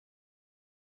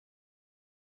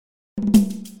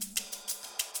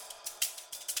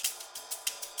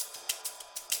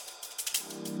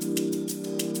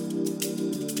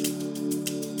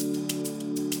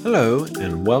Hello,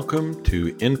 and welcome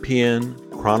to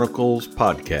NPN Chronicles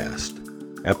Podcast,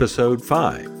 Episode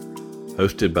 5,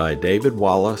 hosted by David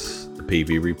Wallace, the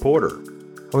PV Reporter.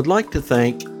 I would like to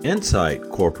thank Insight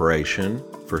Corporation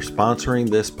for sponsoring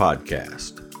this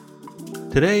podcast.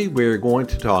 Today, we're going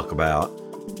to talk about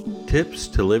tips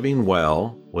to living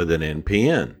well with an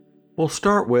NPN. We'll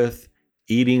start with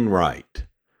eating right.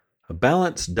 A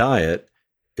balanced diet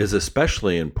is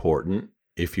especially important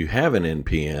if you have an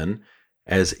NPN,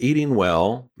 as eating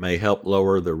well may help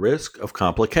lower the risk of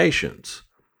complications.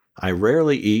 I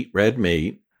rarely eat red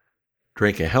meat,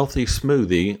 drink a healthy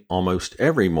smoothie almost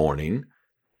every morning,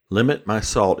 limit my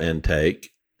salt intake,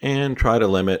 and try to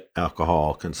limit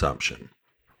alcohol consumption.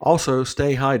 Also,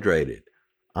 stay hydrated.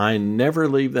 I never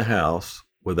leave the house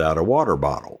without a water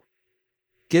bottle.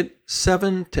 Get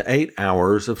 7 to 8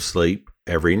 hours of sleep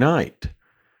every night.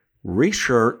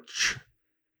 Research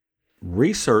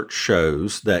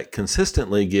shows that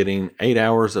consistently getting 8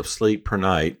 hours of sleep per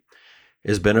night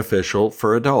is beneficial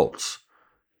for adults.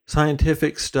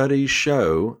 Scientific studies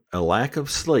show a lack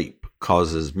of sleep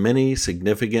causes many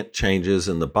significant changes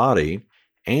in the body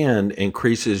and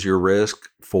increases your risk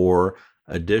for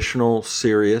additional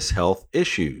serious health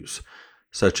issues,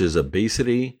 such as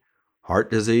obesity,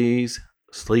 heart disease,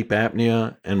 sleep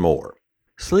apnea, and more.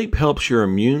 Sleep helps your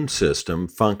immune system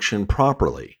function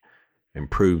properly,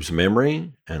 improves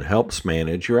memory, and helps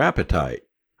manage your appetite.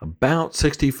 About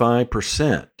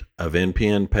 65% of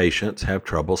NPN patients have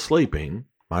trouble sleeping,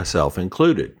 myself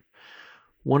included.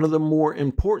 One of the more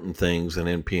important things an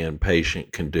NPN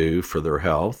patient can do for their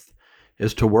health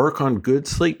is to work on good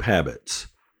sleep habits.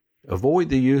 Avoid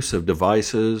the use of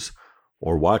devices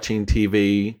or watching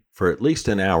TV for at least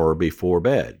an hour before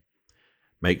bed.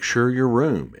 Make sure your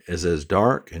room is as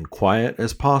dark and quiet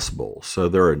as possible so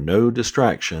there are no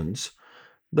distractions,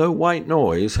 though white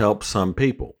noise helps some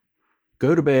people.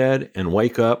 Go to bed and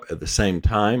wake up at the same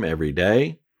time every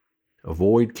day.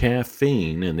 Avoid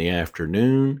caffeine in the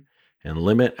afternoon and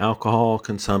limit alcohol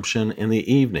consumption in the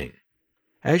evening.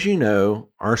 As you know,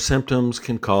 our symptoms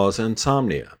can cause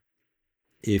insomnia.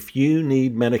 If you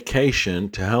need medication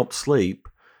to help sleep,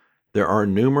 there are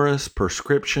numerous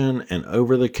prescription and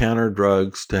over-the-counter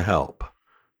drugs to help.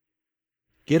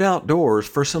 Get outdoors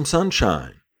for some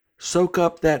sunshine. Soak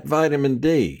up that vitamin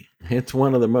D. It's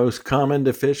one of the most common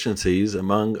deficiencies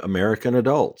among American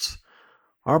adults.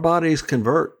 Our bodies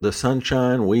convert the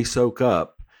sunshine we soak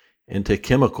up into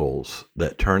chemicals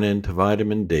that turn into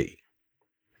vitamin D.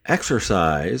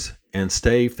 Exercise and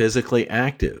stay physically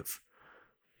active.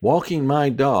 Walking my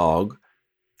dog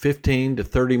 15 to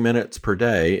 30 minutes per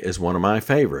day is one of my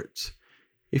favorites.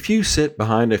 If you sit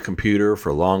behind a computer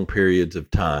for long periods of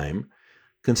time,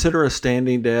 consider a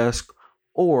standing desk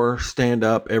or stand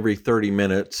up every 30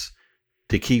 minutes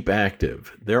to keep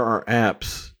active. There are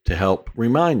apps to help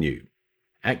remind you.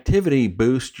 Activity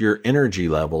boosts your energy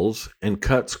levels and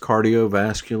cuts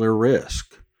cardiovascular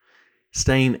risk.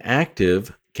 Staying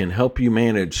active can help you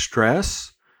manage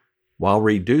stress while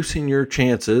reducing your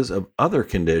chances of other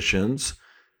conditions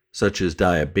such as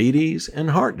diabetes and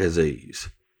heart disease.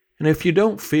 And if you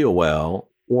don't feel well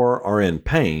or are in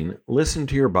pain, listen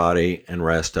to your body and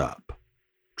rest up.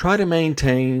 Try to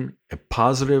maintain a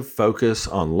positive focus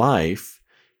on life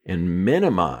and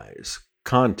minimize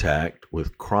contact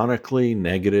with chronically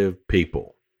negative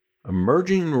people.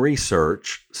 Emerging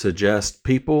research suggests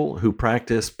people who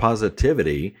practice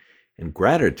positivity and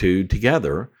gratitude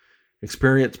together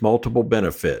experience multiple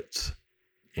benefits,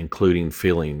 including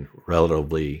feeling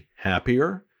relatively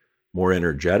happier, more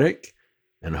energetic,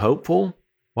 and hopeful,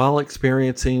 while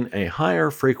experiencing a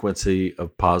higher frequency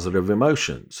of positive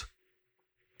emotions.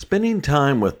 Spending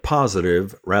time with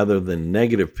positive rather than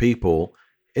negative people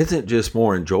isn't just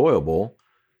more enjoyable,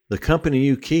 the company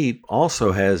you keep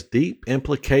also has deep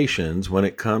implications when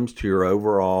it comes to your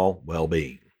overall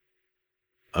well-being.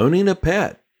 Owning a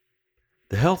pet.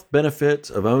 The health benefits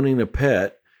of owning a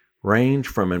pet range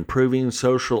from improving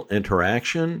social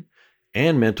interaction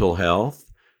and mental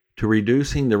health to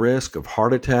reducing the risk of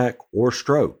heart attack or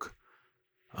stroke.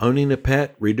 Owning a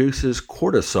pet reduces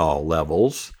cortisol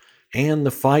levels and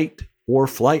the fight or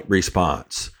flight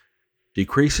response,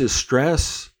 decreases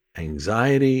stress,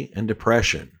 anxiety, and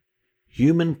depression.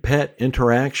 Human-pet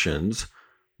interactions,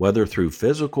 whether through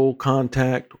physical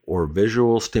contact or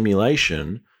visual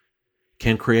stimulation,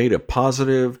 can create a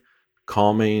positive,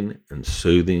 calming, and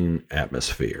soothing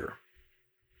atmosphere.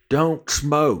 Don't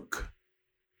smoke.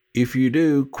 If you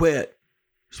do, quit.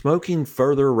 Smoking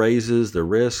further raises the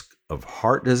risk of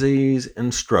heart disease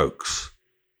and strokes.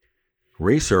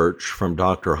 Research from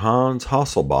Dr. Hans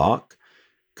Hasselbach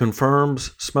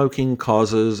confirms smoking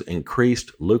causes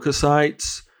increased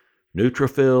leukocytes,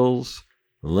 neutrophils,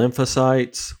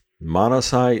 lymphocytes,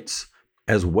 monocytes,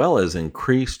 as well as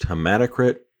increased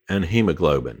hematocrit and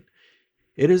hemoglobin.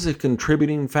 It is a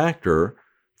contributing factor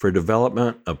for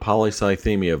development of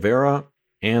polycythemia vera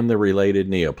and the related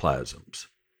neoplasms.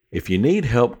 If you need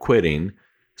help quitting,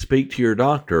 speak to your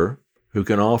doctor, who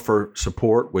can offer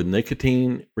support with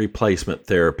nicotine replacement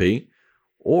therapy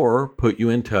or put you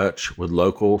in touch with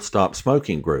local stop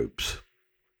smoking groups.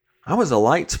 I was a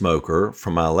light smoker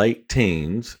from my late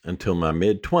teens until my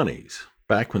mid-20s,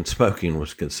 back when smoking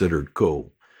was considered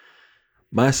cool.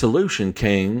 My solution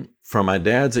came from my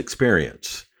dad's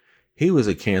experience. He was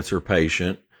a cancer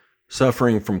patient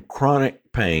suffering from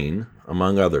chronic pain,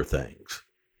 among other things.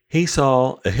 He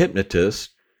saw a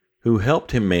hypnotist who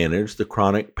helped him manage the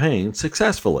chronic pain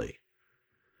successfully.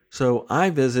 So I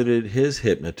visited his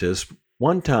hypnotist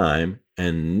one time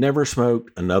and never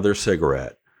smoked another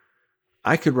cigarette.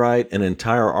 I could write an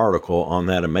entire article on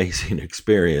that amazing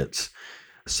experience.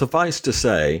 Suffice to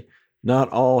say, not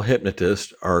all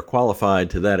hypnotists are qualified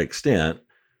to that extent,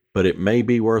 but it may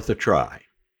be worth a try.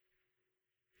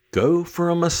 Go for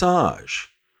a massage.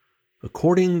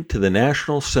 According to the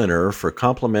National Center for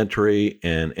Complementary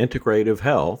and Integrative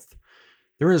Health,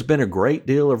 there has been a great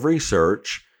deal of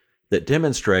research that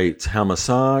demonstrates how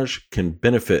massage can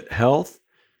benefit health,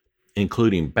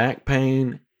 including back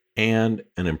pain and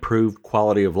an improved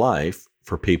quality of life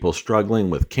for people struggling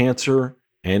with cancer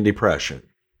and depression.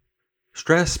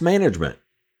 Stress management.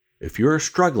 If you're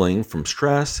struggling from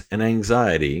stress and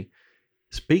anxiety,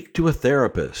 speak to a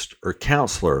therapist or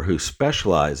counselor who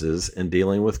specializes in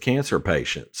dealing with cancer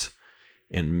patients.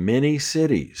 In many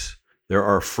cities, there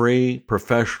are free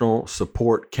professional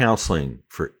support counseling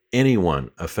for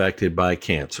anyone affected by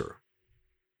cancer.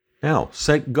 Now,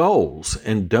 set goals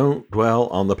and don't dwell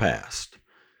on the past.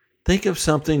 Think of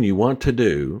something you want to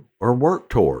do or work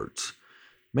towards.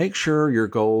 Make sure your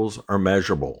goals are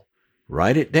measurable.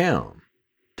 Write it down.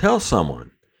 Tell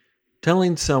someone.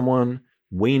 Telling someone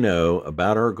we know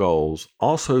about our goals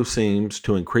also seems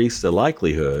to increase the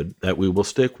likelihood that we will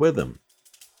stick with them.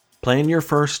 Plan your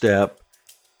first step,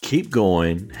 keep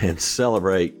going, and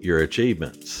celebrate your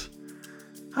achievements.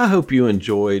 I hope you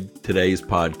enjoyed today's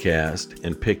podcast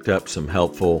and picked up some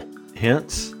helpful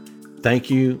hints. Thank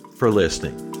you for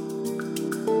listening.